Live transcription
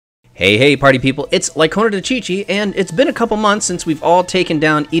Hey party people, it's Lycona Dacheechee, and it's been a couple months since we've all taken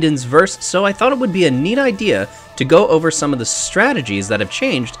down Eden's Verse, so I thought it would be a neat idea to go over some of the strategies that have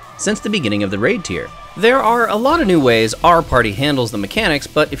changed since the beginning of the raid tier. There are a lot of new ways our party handles the mechanics,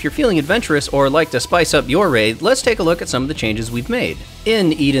 but if you're feeling adventurous or like to spice up your raid, let's take a look at some of the changes we've made.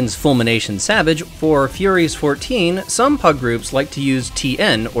 In Eden's Fulmination Savage, for Furies 14, some pug groups like to use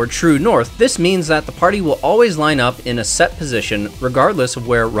TN, or True North. This means that the party will always line up in a set position regardless of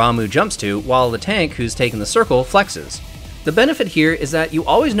where Ramuh jumps to, while the tank who's taken the circle flexes. The benefit here is that you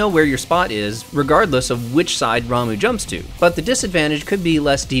always know where your spot is, regardless of which side Ramuh jumps to, but the disadvantage could be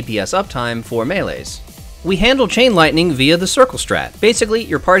less DPS uptime for melees. We handle Chain Lightning via the circle strat. Basically,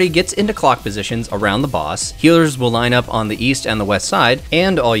 your party gets into clock positions around the boss, healers will line up on the east and the west side,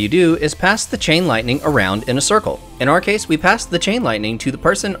 and all you do is pass the Chain Lightning around in a circle. In our case, we pass the Chain Lightning to the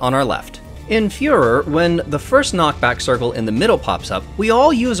person on our left. In Furor, when the first knockback circle in the middle pops up, we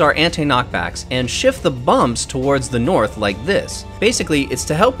all use our anti-knockbacks and shift the bumps towards the north like this. Basically, it's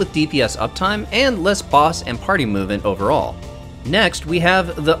to help with DPS uptime and less boss and party movement overall. Next, we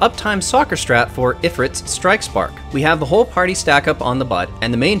have the uptime soccer strat for Ifrit's Strike Spark. We have the whole party stack up on the butt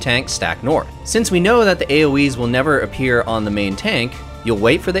and the main tank stack north. Since we know that the AoEs will never appear on the main tank, you'll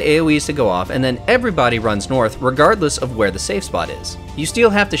wait for the AoEs to go off and then everybody runs north regardless of where the safe spot is. You still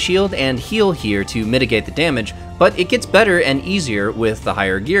have to shield and heal here to mitigate the damage, but it gets better and easier with the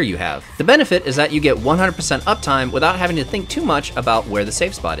higher gear you have. The benefit is that you get 100% uptime without having to think too much about where the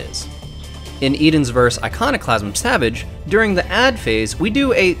safe spot is. In Eden's Verse Iconoclasm Savage, during the ad phase, we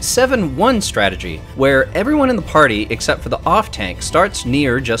do a 7-1 strategy, where everyone in the party except for the off tank starts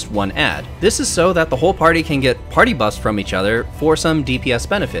near just one ad. This is so that the whole party can get party buffs from each other for some DPS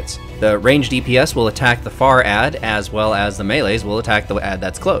benefits. The ranged DPS will attack the far ad, as well as the melees will attack the ad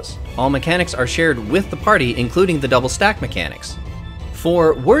that's close. All mechanics are shared with the party, including the double stack mechanics.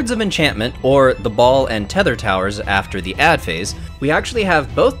 For Words of Enchantment, or the ball and tether towers after the ad phase, we actually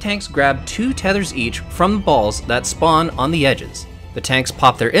have both tanks grab 2 tethers each from the balls that spawn on the edges. The tanks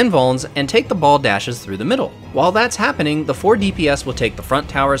pop their invulns and take the ball dashes through the middle. While that's happening, the 4 DPS will take the front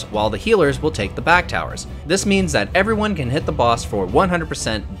towers while the healers will take the back towers. This means that everyone can hit the boss for 100%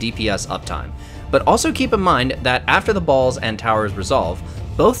 DPS uptime. But also keep in mind that after the balls and towers resolve,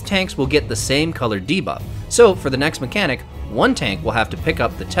 both tanks will get the same colored debuff. So for the next mechanic, one tank will have to pick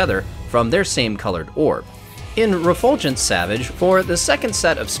up the tether from their same colored orb. In Refulgence Savage, for the second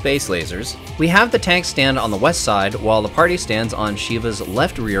set of space lasers, we have the tanks stand on the west side while the party stands on Shiva's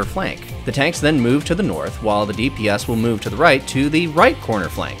left rear flank. The tanks then move to the north while the DPS will move to the right to the right corner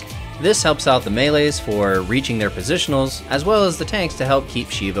flank. This helps out the melees for reaching their positionals, as well as the tanks to help keep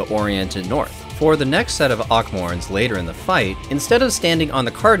Shiva oriented north. For the next set of Akmorns later in the fight, instead of standing on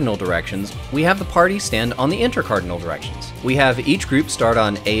the cardinal directions, we have the party stand on the intercardinal directions. We have each group start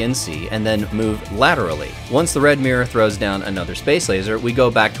on A and C and then move laterally. Once the red mirror throws down another space laser, we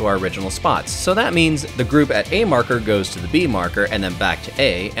go back to our original spots. So that means the group at A marker goes to the B marker and then back to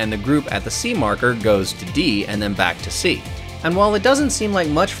A, and the group at the C marker goes to D and then back to C. And while it doesn't seem like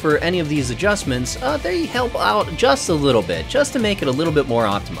much for any of these adjustments, they help out just a little bit, just to make it a little bit more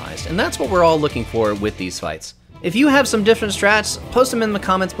optimized, and that's what we're all looking for with these fights. If you have some different strats, post them in the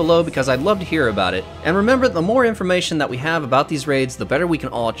comments below because I'd love to hear about it. And remember, the more information that we have about these raids, the better we can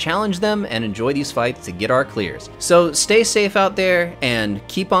all challenge them and enjoy these fights to get our clears. So stay safe out there and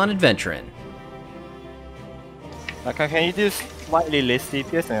keep on adventuring. Okay, can you do slightly less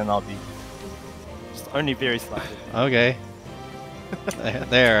DPS and then I'll be just only very slightly. Okay.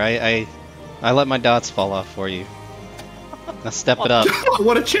 There, I let my dots fall off for you. Now step it up.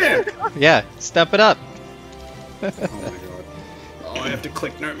 What a champ! Yeah, step it up. Oh my god. Oh, I have to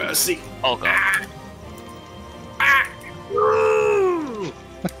click no mercy. Oh god.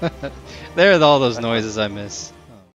 There are all those noises I miss.